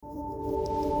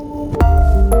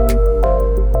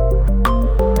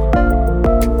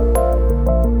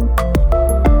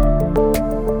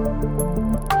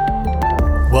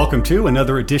welcome to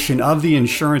another edition of the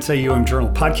Insurance AUM Journal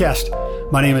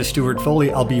podcast. My name is Stuart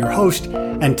Foley. I'll be your host.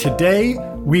 And today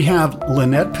we have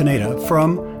Lynette Pineda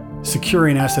from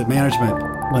Securian Asset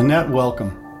Management. Lynette,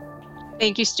 welcome.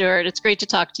 Thank you, Stuart. It's great to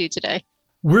talk to you today.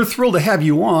 We're thrilled to have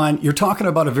you on. You're talking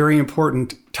about a very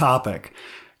important topic.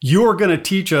 You're going to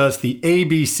teach us the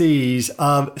ABCs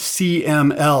of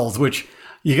CMLs, which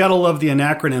you got to love the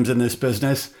acronyms in this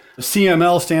business.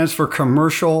 CML stands for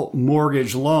Commercial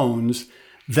Mortgage Loans.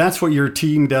 That's what your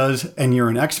team does, and you're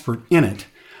an expert in it.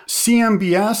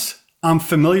 CMBS, I'm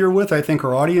familiar with. I think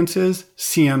our audience is.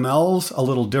 CML's a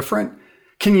little different.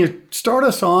 Can you start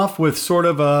us off with sort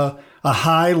of a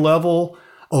high-level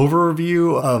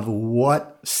overview of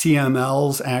what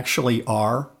CMLs actually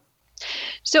are?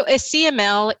 So a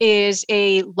CML is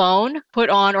a loan put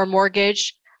on or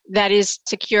mortgage that is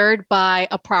secured by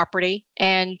a property,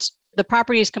 and the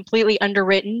property is completely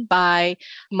underwritten by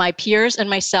my peers and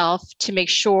myself to make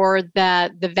sure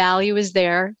that the value is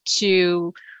there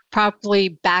to properly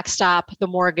backstop the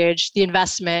mortgage, the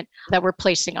investment that we're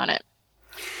placing on it.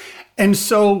 And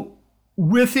so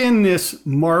within this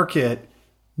market,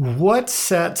 what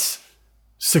sets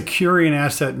Securian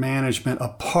Asset Management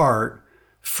apart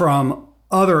from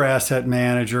other asset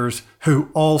managers who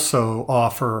also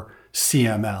offer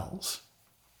CMLs?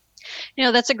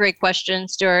 That's a great question,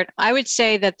 Stuart. I would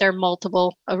say that there are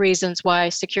multiple reasons why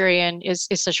Securian is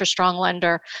such a strong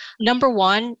lender. Number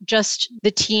one, just the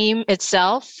team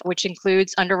itself, which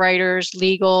includes underwriters,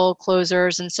 legal,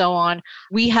 closers, and so on.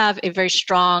 We have a very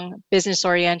strong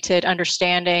business-oriented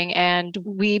understanding, and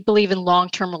we believe in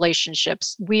long-term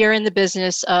relationships. We are in the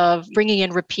business of bringing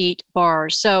in repeat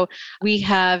borrowers. So we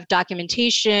have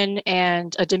documentation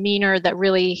and a demeanor that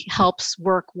really helps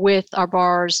work with our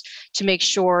borrowers to make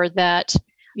sure that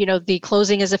the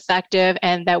closing is effective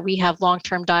and that we have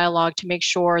long-term dialogue to make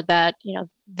sure that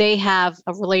they have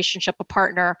a relationship, a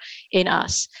partner in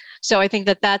us. So I think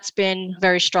that that's been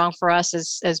very strong for us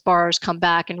as borrowers come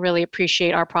back and really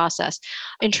appreciate our process.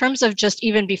 In terms of just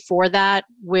even before that,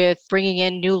 with bringing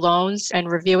in new loans and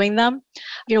reviewing them,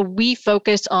 we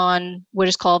focus on what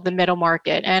is called the middle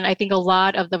market. And I think a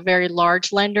lot of the very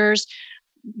large lenders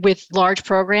with large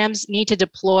programs need to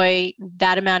deploy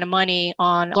that amount of money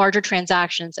on larger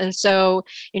transactions. And so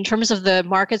in terms of the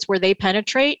markets where they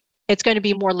penetrate, it's going to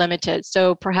be more limited.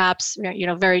 So perhaps,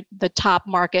 the top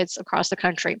markets across the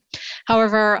country.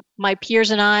 However, my peers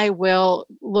and I will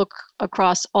look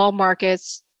across all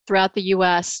markets throughout the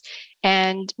US,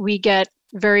 and we get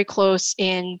very close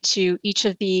into each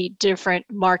of the different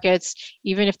markets,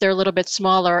 even if they're a little bit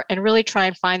smaller, and really try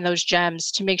and find those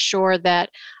gems to make sure that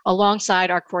alongside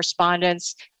our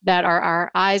correspondents that are our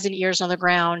eyes and ears on the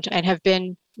ground and have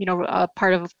been a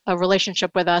part of a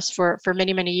relationship with us for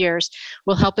many, many years,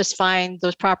 will help us find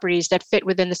those properties that fit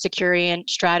within the Securian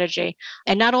strategy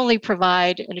and not only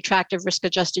provide an attractive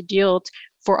risk-adjusted yield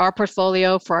for our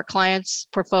portfolio, for our clients'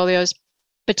 portfolios,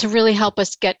 but to really help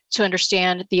us get to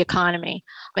understand the economy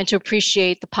and to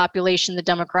appreciate the population, the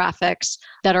demographics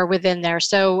that are within there.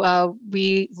 So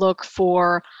we look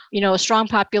for, a strong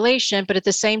population, but at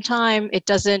the same time, it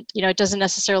doesn't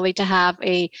necessarily to have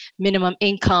a minimum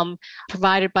income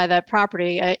provided by that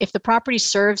property. If the property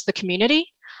serves the community,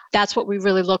 that's what we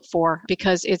really look for,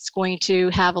 because it's going to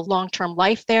have a long-term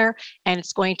life there, and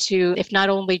it's going to, if not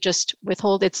only just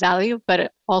withhold its value,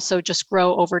 but also just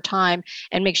grow over time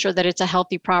and make sure that it's a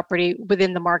healthy property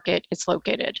within the market it's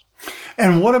located.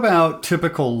 And what about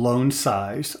typical loan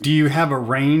size? Do you have a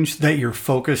range that you're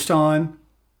focused on?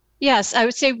 Yes, I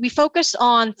would say we focus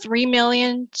on 3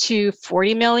 million to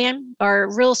 40 million.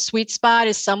 Our real sweet spot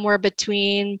is somewhere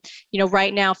between,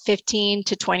 right now, 15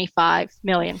 to 25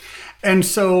 million. And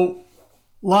so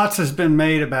lots has been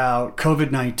made about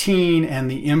COVID-19 and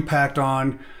the impact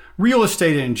on real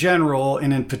estate in general,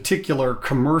 and in particular,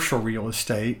 commercial real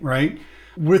estate, right?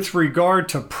 With regard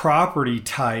to property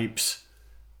types,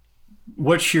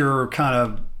 what's your kind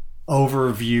of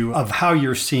overview of how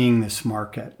you're seeing this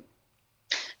market?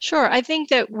 Sure. I think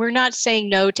that we're not saying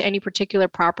no to any particular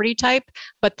property type,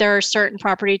 but there are certain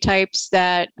property types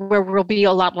where we'll be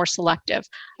a lot more selective.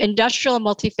 Industrial and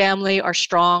multifamily are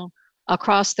strong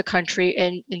across the country,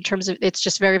 and in terms of it's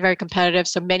just very, very competitive.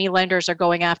 So many lenders are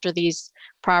going after these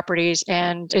properties,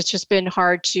 and it's just been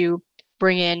hard to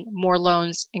bring in more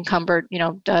loans encumbered,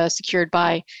 secured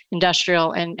by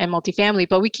industrial and multifamily,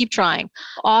 but we keep trying.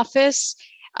 Office,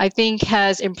 I think,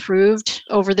 has improved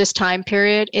over this time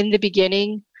period. In the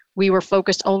beginning, we were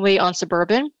focused only on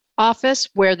suburban office,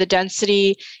 where the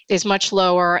density is much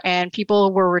lower and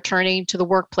people were returning to the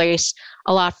workplace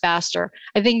a lot faster.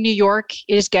 I think New York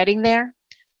is getting there,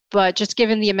 But just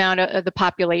given the amount of the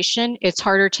population, it's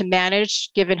harder to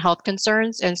manage given health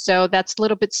concerns. And so that's a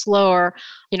little bit slower,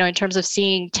 in terms of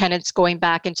seeing tenants going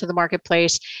back into the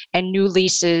marketplace and new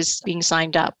leases being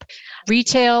signed up.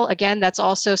 Retail, again, that's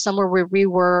also somewhere where we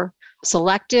were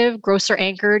selective, grocer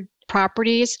anchored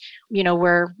properties,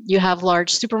 where you have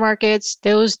large supermarkets.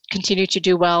 Those continue to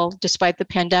do well despite the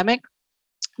pandemic.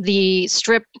 The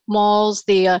strip malls,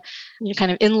 the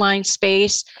kind of inline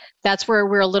space, that's where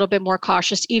we're a little bit more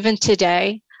cautious even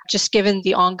today, just given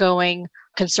the ongoing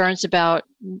concerns about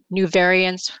new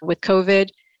variants with COVID,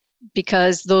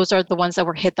 because those are the ones that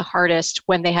were hit the hardest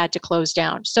when they had to close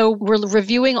down. So we're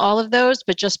reviewing all of those,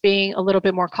 but just being a little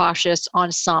bit more cautious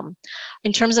on some.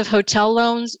 In terms of hotel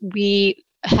loans, we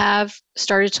have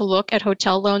started to look at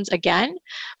hotel loans again,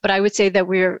 but I would say that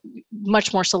we're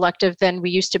much more selective than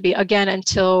we used to be, again,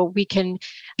 until we can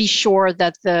be sure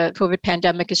that the COVID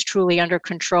pandemic is truly under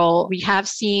control. We have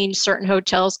seen certain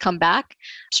hotels come back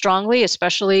strongly,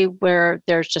 especially where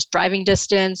there's just driving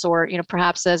distance or,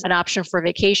 perhaps as an option for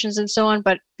vacations and so on.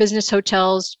 But business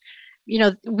hotels,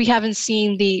 we haven't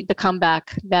seen the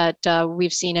comeback that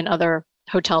we've seen in other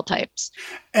hotel types.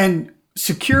 And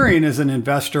Securian is an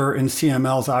investor in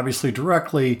CMLs, obviously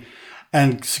directly,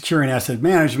 and Securian Asset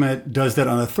Management does that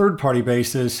on a third-party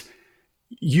basis.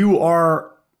 You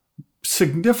are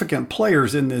significant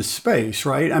players in this space,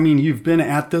 right? I mean, you've been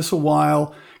at this a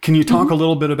while. Can you talk a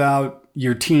little bit about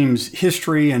your team's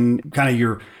history and kind of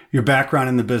your background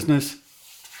in the business?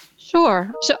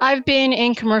 Sure. So I've been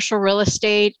in commercial real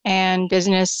estate and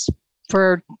business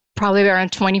for probably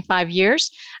around 25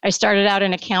 years. I started out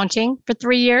in accounting for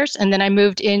 3 years, and then I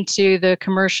moved into the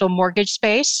commercial mortgage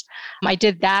space. I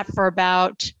did that for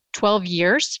about 12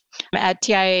 years at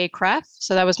TIAA-CREF.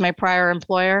 So that was my prior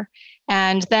employer.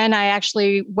 And then I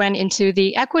actually went into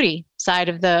the equity side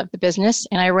of the business,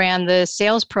 and I ran the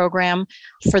sales program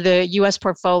for the US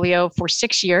portfolio for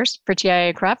 6 years for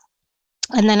TIAA-CREF.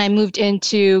 And then I moved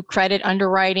into credit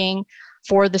underwriting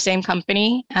for the same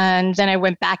company. And then I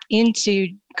went back into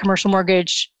commercial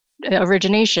mortgage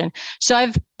origination. So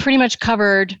I've pretty much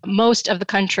covered most of the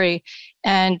country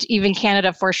and even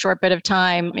Canada for a short bit of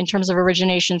time in terms of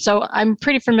origination. So I'm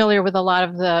pretty familiar with a lot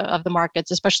of the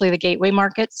markets, especially the gateway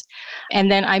markets.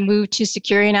 And then I moved to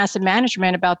Securian Asset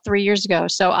Management about 3 years ago.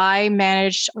 So I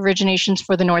managed originations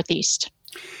for the Northeast.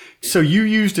 So you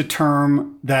used a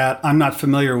term that I'm not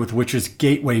familiar with, which is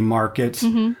gateway markets.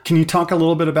 Mm-hmm. Can you talk a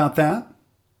little bit about that?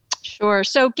 Sure.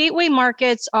 So gateway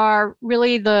markets are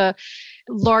really the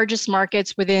largest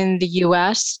markets within the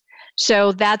US.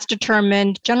 So that's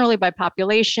determined generally by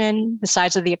population, the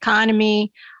size of the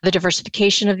economy, the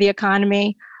diversification of the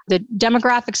economy. The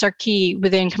demographics are key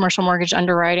within commercial mortgage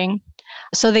underwriting.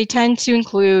 So they tend to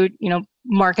include,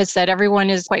 markets that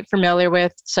everyone is quite familiar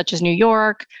with, such as New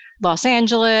York, Los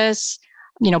Angeles,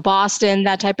 Boston,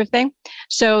 that type of thing.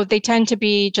 So they tend to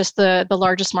be just the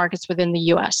largest markets within the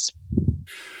US.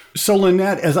 So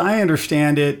Lynette, as I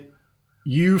understand it,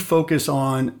 you focus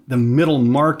on the middle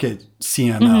market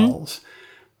CMLs.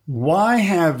 Mm-hmm. Why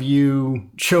have you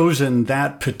chosen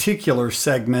that particular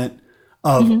segment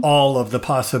of all of the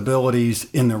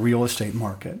possibilities in the real estate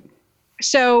market?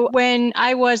 So when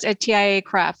I was at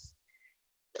TIAA-CREF,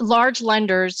 large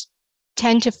lenders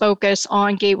tend to focus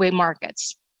on gateway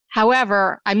markets.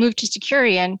 However, I moved to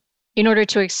Securian in order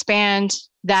to expand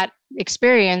that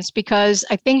experience because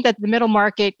I think that the middle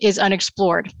market is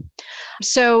unexplored.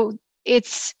 So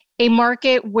it's a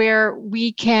market where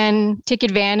we can take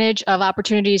advantage of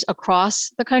opportunities across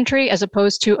the country as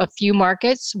opposed to a few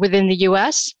markets within the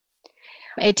US.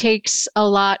 It takes a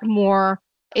lot more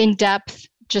in-depth,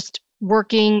 just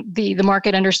working the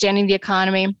market, understanding the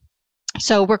economy.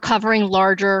 So we're covering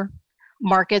larger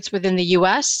markets within the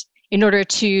US in order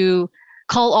to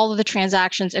cull all of the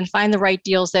transactions and find the right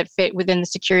deals that fit within the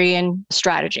Securian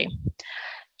strategy.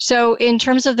 So in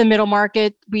terms of the middle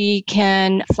market, we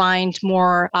can find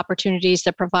more opportunities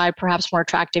that provide perhaps more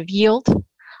attractive yield.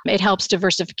 It helps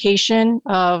diversification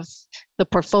of the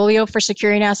portfolio for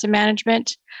Securian Asset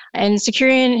Management. And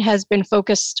Securian has been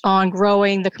focused on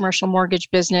growing the commercial mortgage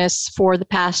business for the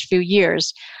past few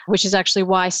years, which is actually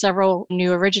why several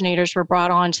new originators were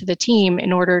brought on to the team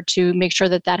in order to make sure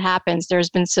that happens. There's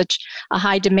been such a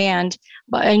high demand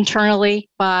internally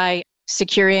by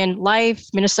Securian Life,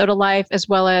 Minnesota Life, as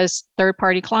well as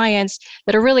third-party clients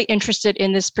that are really interested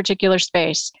in this particular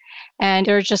space. And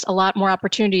there are just a lot more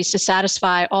opportunities to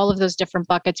satisfy all of those different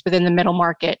buckets within the middle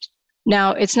market.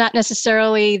 Now, it's not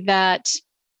necessarily that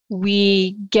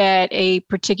we get a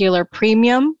particular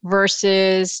premium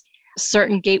versus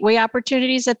certain gateway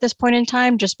opportunities at this point in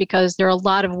time, just because there are a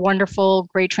lot of wonderful,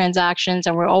 great transactions,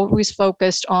 and we're always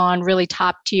focused on really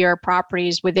top tier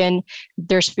properties within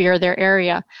their sphere, their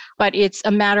area. But it's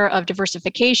a matter of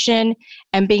diversification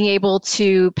and being able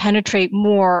to penetrate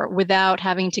more without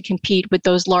having to compete with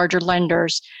those larger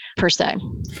lenders per se.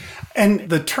 And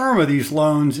the term of these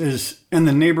loans is in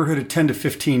the neighborhood of 10 to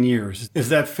 15 years. Is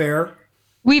that fair?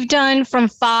 We've done from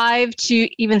 5 to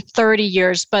even 30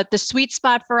 years, but the sweet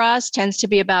spot for us tends to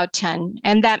be about 10.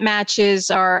 And that matches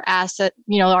our asset,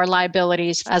 our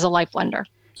liabilities as a life lender.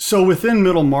 So within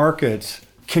middle markets,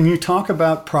 can you talk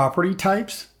about property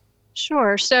types?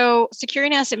 Sure. So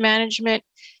Securian Asset Management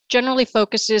generally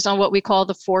focuses on what we call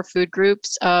the 4 food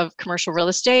groups of commercial real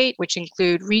estate, which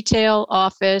include retail,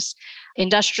 office,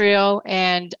 industrial,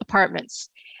 and apartments.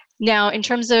 Now, in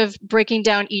terms of breaking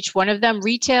down each one of them,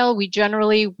 retail, we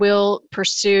generally will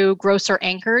pursue grocer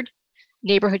anchored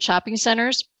neighborhood shopping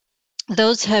centers.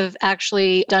 Those have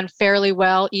actually done fairly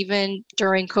well even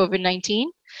during COVID-19.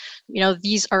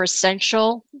 These are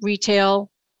essential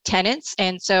retail tenants.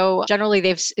 And so generally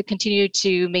they've continued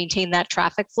to maintain that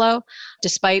traffic flow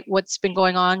despite what's been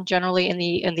going on generally in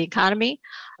the economy.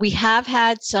 We have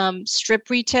had some strip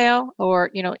retail or,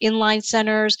 inline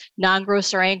centers,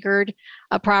 non-grocer anchored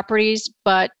properties,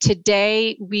 but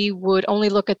today we would only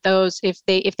look at those if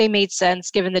they made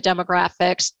sense given the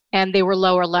demographics and they were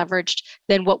lower leveraged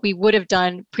than what we would have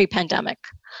done pre-pandemic.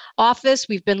 Office,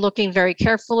 we've been looking very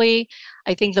carefully.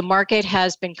 I think the market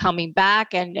has been coming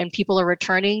back and people are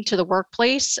returning to the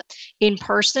workplace in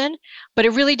person, but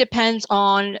it really depends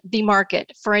on the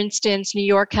market. For instance, New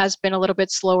York has been a little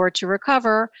bit slower to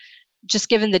recover, just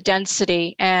given the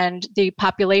density and the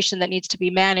population that needs to be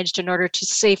managed in order to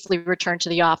safely return to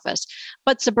the office.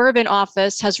 But suburban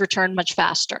office has returned much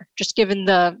faster, just given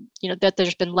that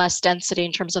there's been less density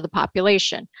in terms of the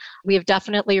population. We have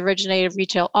definitely originated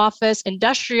retail office.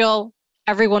 Industrial,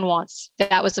 everyone wants.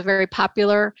 That was a very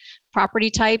popular property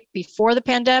type before the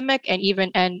pandemic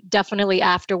and definitely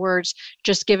afterwards,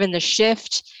 just given the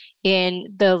shift in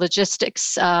the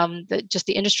logistics, just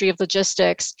the industry of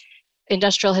logistics.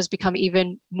 Industrial has become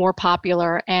even more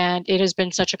popular and it has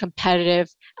been such a competitive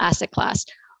asset class.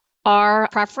 Our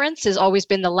preference has always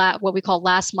been what we call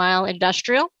last mile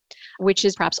industrial, which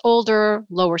is perhaps older,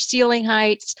 lower ceiling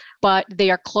heights, but they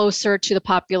are closer to the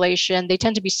population. They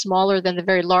tend to be smaller than the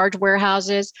very large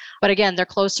warehouses, but again, they're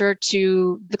closer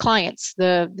to the clients,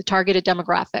 the targeted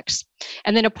demographics.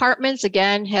 And then apartments,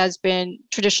 again, has been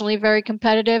traditionally very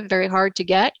competitive, very hard to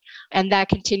get. And that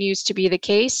continues to be the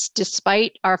case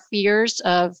despite our fears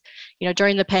of,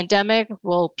 during the pandemic,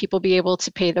 will people be able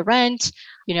to pay the rent,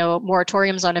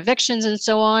 moratoriums on evictions and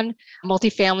so on.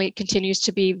 Multifamily continues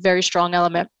to be a very strong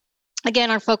element.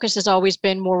 Again, our focus has always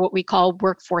been more what we call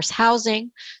workforce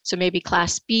housing. So maybe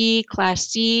Class B, Class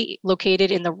C,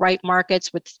 located in the right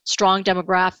markets with strong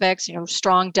demographics,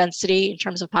 strong density in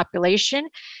terms of population.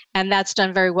 And that's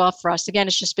done very well for us. Again,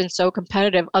 it's just been so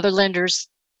competitive. Other lenders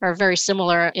are very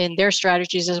similar in their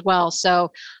strategies as well.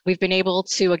 So we've been able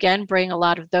to, again, bring a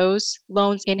lot of those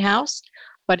loans in-house,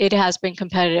 but it has been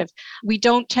competitive. We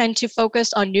don't tend to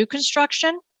focus on new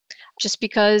construction just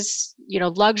because,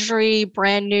 luxury,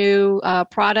 brand new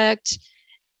product,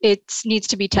 it needs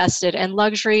to be tested. And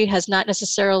luxury has not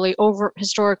necessarily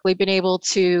historically been able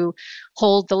to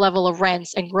hold the level of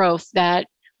rents and growth that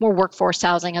more workforce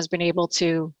housing has been able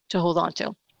to hold on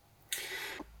to.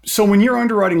 So when you're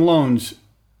underwriting loans,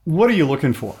 what are you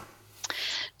looking for?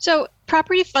 So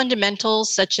property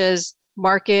fundamentals such as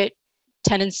market,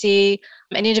 tenancy,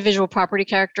 and individual property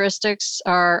characteristics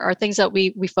are things that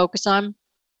we focus on.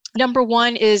 Number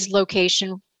one is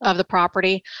location of the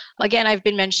property. Again, I've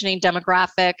been mentioning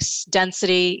demographics,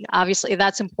 density. Obviously,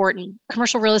 that's important.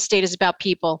 Commercial real estate is about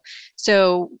people.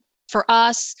 So for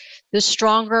us, the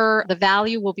stronger the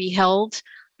value will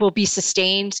be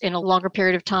sustained in a longer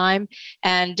period of time.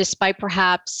 And despite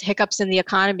perhaps hiccups in the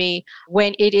economy,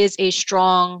 when it is a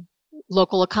strong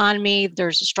local economy,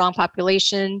 there's a strong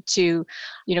population to,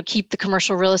 keep the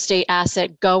commercial real estate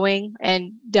asset going.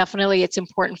 And definitely it's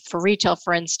important for retail,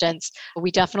 for instance.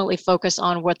 We definitely focus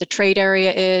on what the trade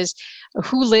area is,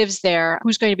 who lives there,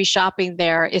 who's going to be shopping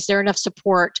there, is there enough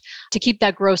support to keep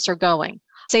that grocer going?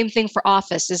 Same thing for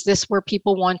office. Is this where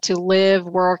people want to live,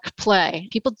 work, play?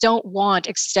 People don't want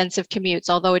extensive commutes,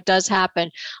 although it does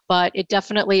happen. But it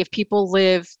definitely, if people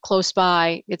live close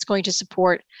by, it's going to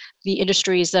support the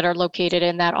industries that are located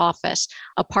in that office.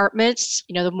 Apartments,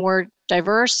 the more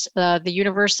diverse the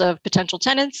universe of potential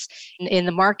tenants in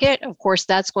the market, of course,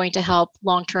 that's going to help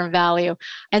long-term value.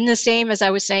 And the same as I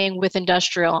was saying with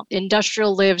industrial.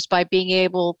 Industrial lives by being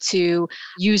able to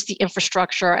use the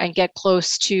infrastructure and get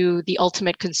close to the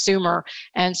ultimate consumer.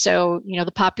 And so,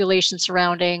 the population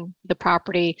surrounding the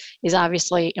property is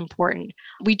obviously important.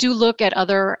 We do look at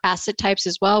other asset types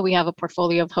as well. We have a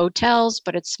portfolio of hotels,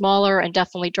 but it's smaller, and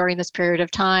definitely during this period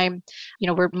of time,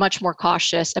 we're much more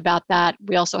cautious about that.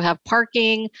 We also have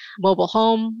parking, mobile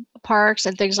home parks,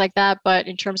 and things like that. But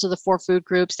in terms of the 4 food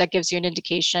groups, that gives you an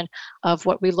indication of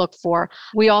what we look for.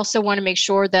 We also want to make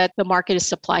sure that the market is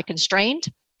supply constrained.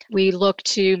 We look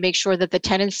to make sure that the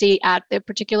tenancy at the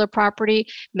particular property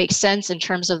makes sense in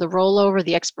terms of the rollover,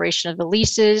 the expiration of the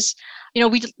leases.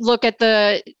 We look at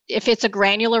if it's a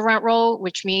granular rent roll,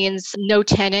 which means no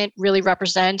tenant really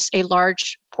represents a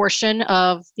large portion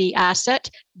of the asset.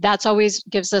 That's always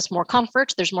gives us more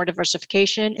comfort. There's more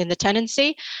diversification in the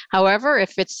tenancy. However,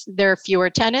 if there are fewer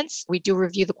tenants, we do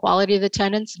review the quality of the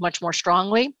tenants much more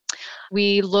strongly.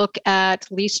 We look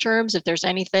at lease terms if there's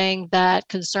anything that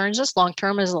concerns us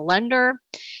long-term as a lender.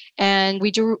 And we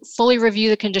do fully review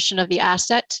the condition of the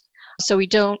asset. So we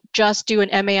don't just do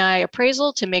an MAI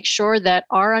appraisal to make sure that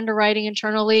our underwriting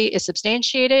internally is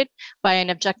substantiated by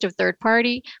an objective third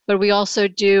party, but we also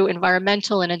do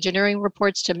environmental and engineering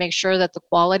reports to make sure that the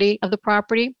quality of the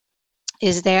property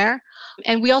is there.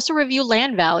 And we also review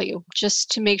land value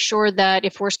just to make sure that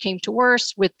if worse came to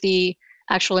worse with the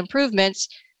actual improvements,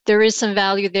 there is some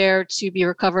value there to be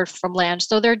recovered from land.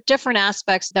 So there are different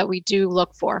aspects that we do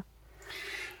look for.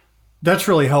 That's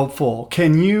really helpful.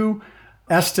 Can you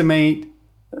estimate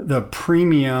the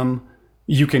premium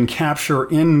you can capture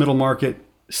in middle market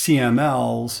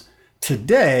CMLs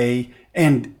today?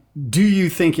 And do you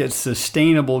think it's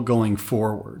sustainable going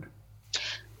forward?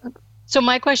 So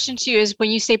my question to you is,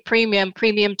 when you say premium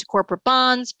to corporate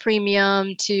bonds,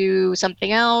 premium to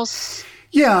something else?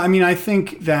 Yeah, I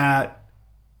think that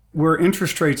where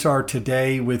interest rates are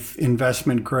today with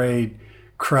investment grade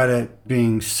credit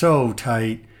being so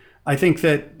tight, I think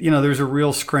that, there's a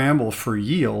real scramble for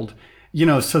yield,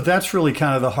 so that's really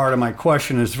kind of the heart of my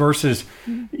question is versus,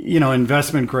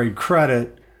 investment grade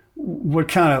credit, what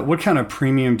kind of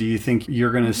premium do you think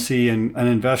you're going to see and an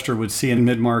investor would see in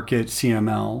mid-market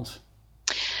CMLs?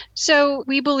 So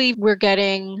we believe we're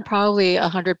getting probably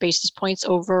 100 basis points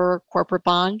over corporate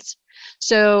bonds.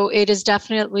 So it has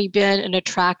definitely been an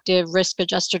attractive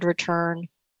risk-adjusted return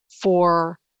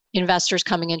for investors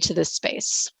coming into this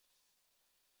space.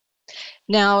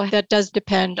 Now, that does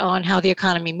depend on how the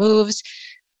economy moves.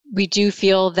 We do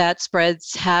feel that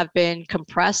spreads have been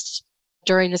compressed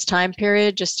during this time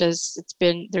period, just as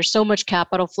there's so much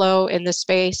capital flow in this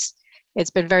space. It's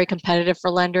been very competitive for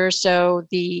lenders. So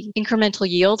the incremental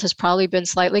yield has probably been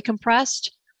slightly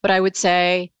compressed, but I would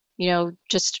say,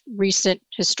 just recent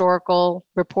historical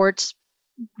reports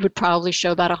would probably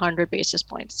show about 100 basis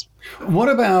points. What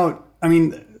about,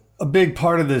 a big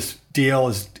part of this deal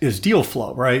is deal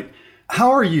flow, right?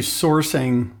 How are you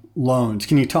sourcing loans?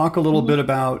 Can you talk a little bit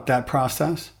about that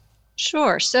process?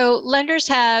 Sure. So lenders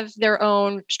have their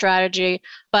own strategy,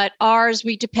 but ours,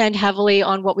 we depend heavily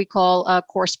on what we call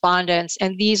correspondents.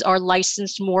 And these are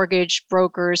licensed mortgage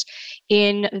brokers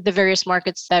in the various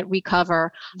markets that we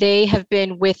cover. They have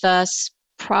been with us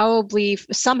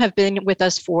some have been with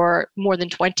us for more than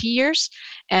 20 years,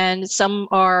 and some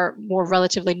are more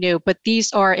relatively new. But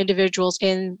these are individuals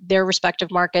in their respective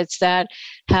markets that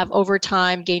have over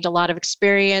time gained a lot of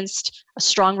experience, a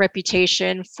strong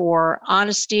reputation for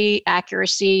honesty,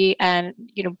 accuracy, and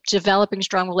developing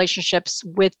strong relationships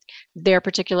with their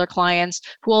particular clients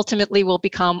who ultimately will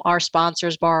become our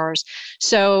sponsors, borrowers.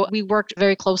 So we worked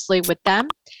very closely with them.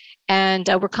 And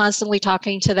we're constantly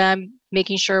talking to them,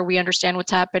 making sure we understand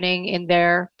what's happening in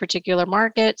their particular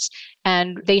markets.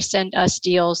 And they send us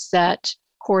deals that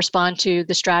correspond to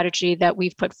the strategy that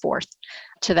we've put forth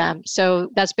to them. So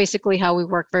that's basically how we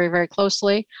work very, very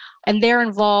closely. And they're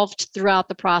involved throughout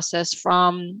the process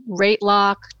from rate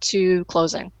lock to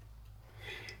closing.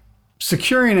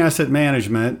 Securian Asset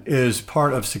Management is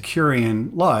part of Securian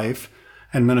Life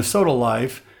and Minnesota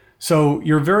Life. So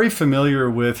you're very familiar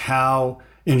with how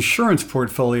insurance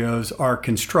portfolios are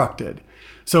constructed.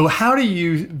 So how do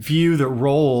you view the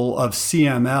role of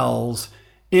CMLs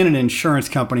in an insurance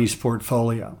company's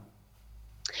portfolio?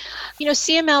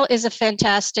 CML is a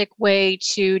fantastic way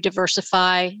to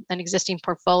diversify an existing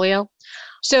portfolio.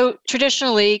 So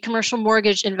traditionally, commercial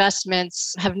mortgage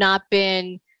investments have not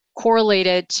been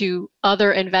correlated to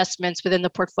other investments within the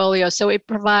portfolio. So it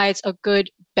provides a good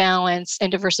balance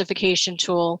and diversification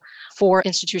tool for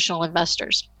institutional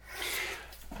investors.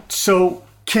 So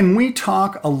can we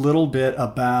talk a little bit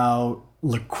about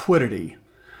liquidity?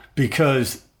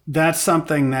 Because that's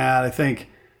something that I think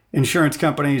insurance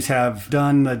companies have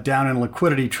done the down in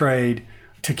liquidity trade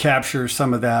to capture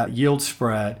some of that yield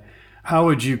spread. How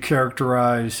would you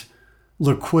characterize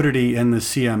liquidity in the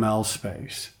CML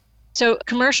space? So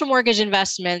commercial mortgage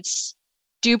investments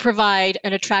do provide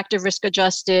an attractive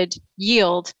risk-adjusted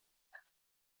yield,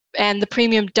 and the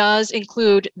premium does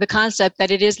include the concept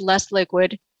that it is less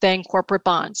liquid than corporate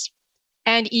bonds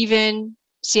and even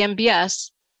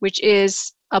CMBS, which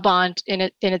is a bond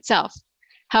in itself.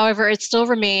 However, it still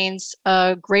remains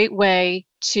a great way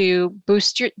to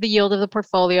boost the yield of the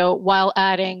portfolio while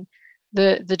adding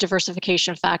the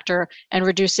diversification factor and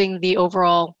reducing the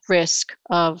overall risk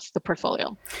of the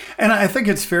portfolio. And I think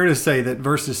it's fair to say that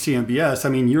versus CMBS, I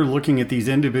mean, you're looking at these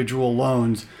individual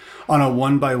loans on a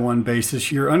one-by-one basis.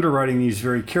 You're underwriting these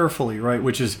very carefully, right?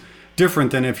 Which is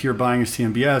different than if you're buying a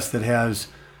CMBS that has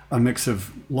a mix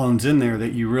of loans in there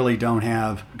that you really don't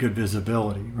have good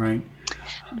visibility, right?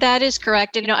 That is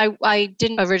correct. And, I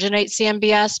didn't originate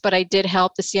CMBS, but I did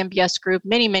help the CMBS group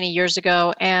many, many years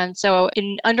ago. And so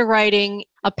in underwriting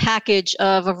a package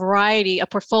of a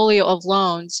portfolio of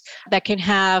loans that can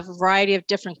have a variety of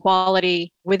different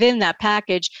quality within that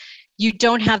package, you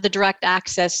don't have the direct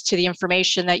access to the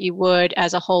information that you would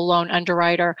as a whole loan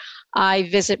underwriter. I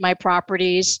visit my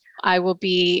properties. I will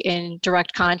be in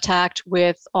direct contact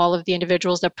with all of the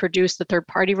individuals that produce the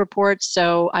third-party reports,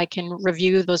 so I can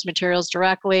review those materials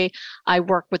directly. I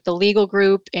work with the legal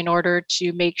group in order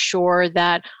to make sure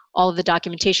that all of the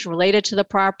documentation related to the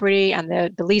property and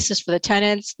the leases for the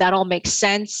tenants, that all makes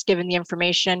sense given the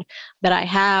information that I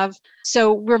have.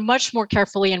 So we're much more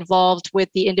carefully involved with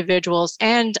the individuals.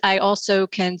 And I also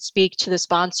can speak to the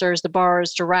sponsors, the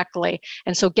borrowers directly,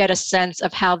 and so get a sense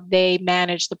of how they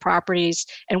manage the properties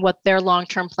and what their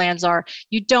long-term plans are.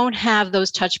 You don't have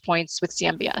those touch points with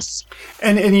CMBS.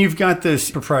 And you've got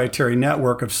this proprietary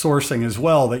network of sourcing as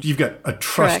well, that you've got a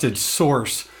trusted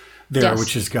source there, yes,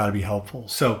 which has got to be helpful.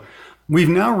 So we've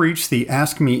now reached the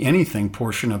Ask Me Anything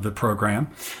portion of the program.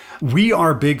 We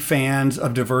are big fans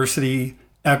of diversity,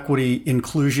 equity,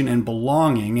 inclusion, and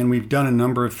belonging, and we've done a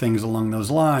number of things along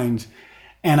those lines.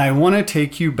 And I want to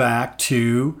take you back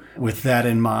to, with that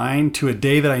in mind, to a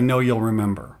day that I know you'll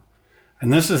remember.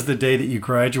 And this is the day that you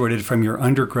graduated from your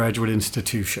undergraduate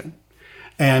institution.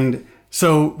 And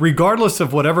so regardless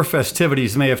of whatever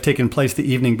festivities may have taken place the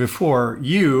evening before,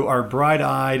 you are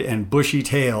bright-eyed and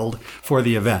bushy-tailed for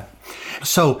the event.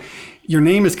 So your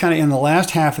name is kind of in the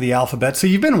last half of the alphabet, so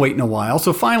you've been waiting a while.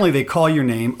 So finally they call your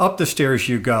name, up the stairs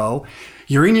you go.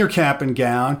 You're in your cap and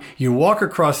gown, you walk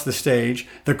across the stage,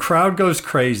 the crowd goes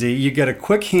crazy, you get a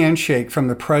quick handshake from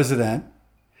the president,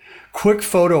 quick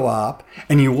photo op,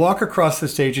 and you walk across the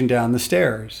stage and down the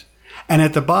stairs. And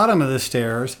at the bottom of the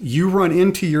stairs, you run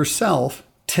into yourself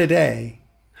today.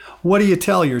 What do you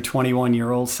tell your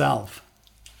 21-year-old self?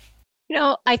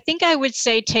 I think I would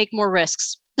say take more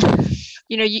risks.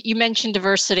 You mentioned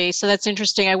diversity, so that's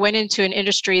interesting. I went into an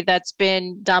industry that's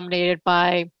been dominated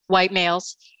by white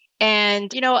males.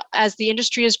 And, as the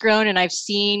industry has grown and I've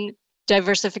seen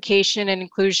diversification and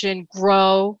inclusion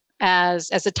grow as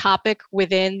a topic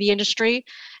within the industry,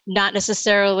 not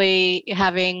necessarily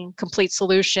having complete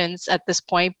solutions at this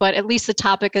point, but at least the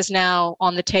topic is now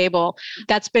on the table.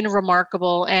 That's been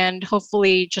remarkable. And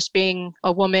hopefully just being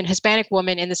a woman, Hispanic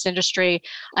woman in this industry,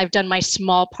 I've done my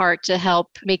small part to help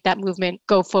make that movement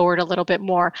go forward a little bit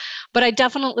more. But I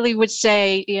definitely would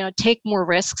say, take more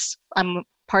risks. I'm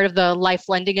part of the life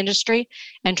lending industry,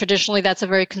 and traditionally that's a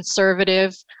very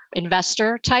conservative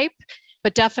investor type.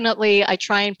 But definitely, I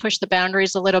try and push the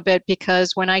boundaries a little bit,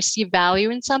 because when I see value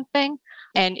in something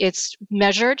and it's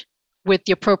measured with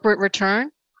the appropriate return,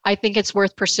 I think it's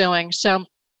worth pursuing. So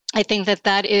I think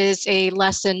that is a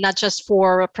lesson, not just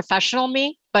for professional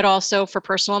me, but also for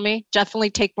personal me. Definitely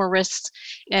take more risks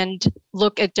and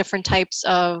look at different types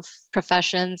of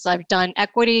professions. I've done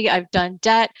equity, I've done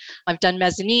debt, I've done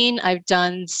mezzanine, I've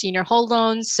done senior whole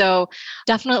loans. So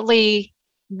definitely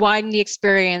widen the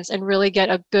experience and really get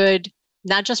a good,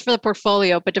 not just for the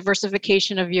portfolio, but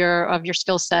diversification of your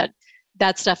skill set.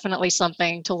 That's definitely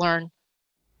something to learn.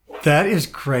 That is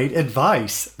great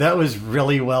advice. That was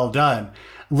really well done.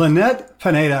 Lynette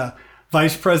Pineda,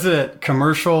 Vice President,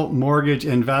 Commercial Mortgage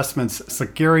Investments,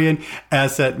 Securian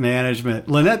Asset Management.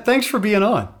 Lynette, thanks for being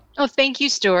on. Oh, thank you,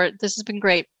 Stuart. This has been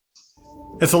great.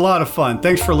 It's a lot of fun.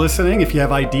 Thanks for listening. If you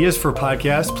have ideas for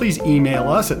podcasts, please email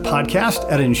us at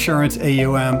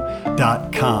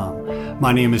podcast@insuranceaum.com.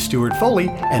 My name is Stuart Foley,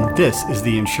 and this is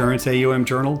the Insurance AUM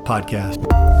Journal podcast.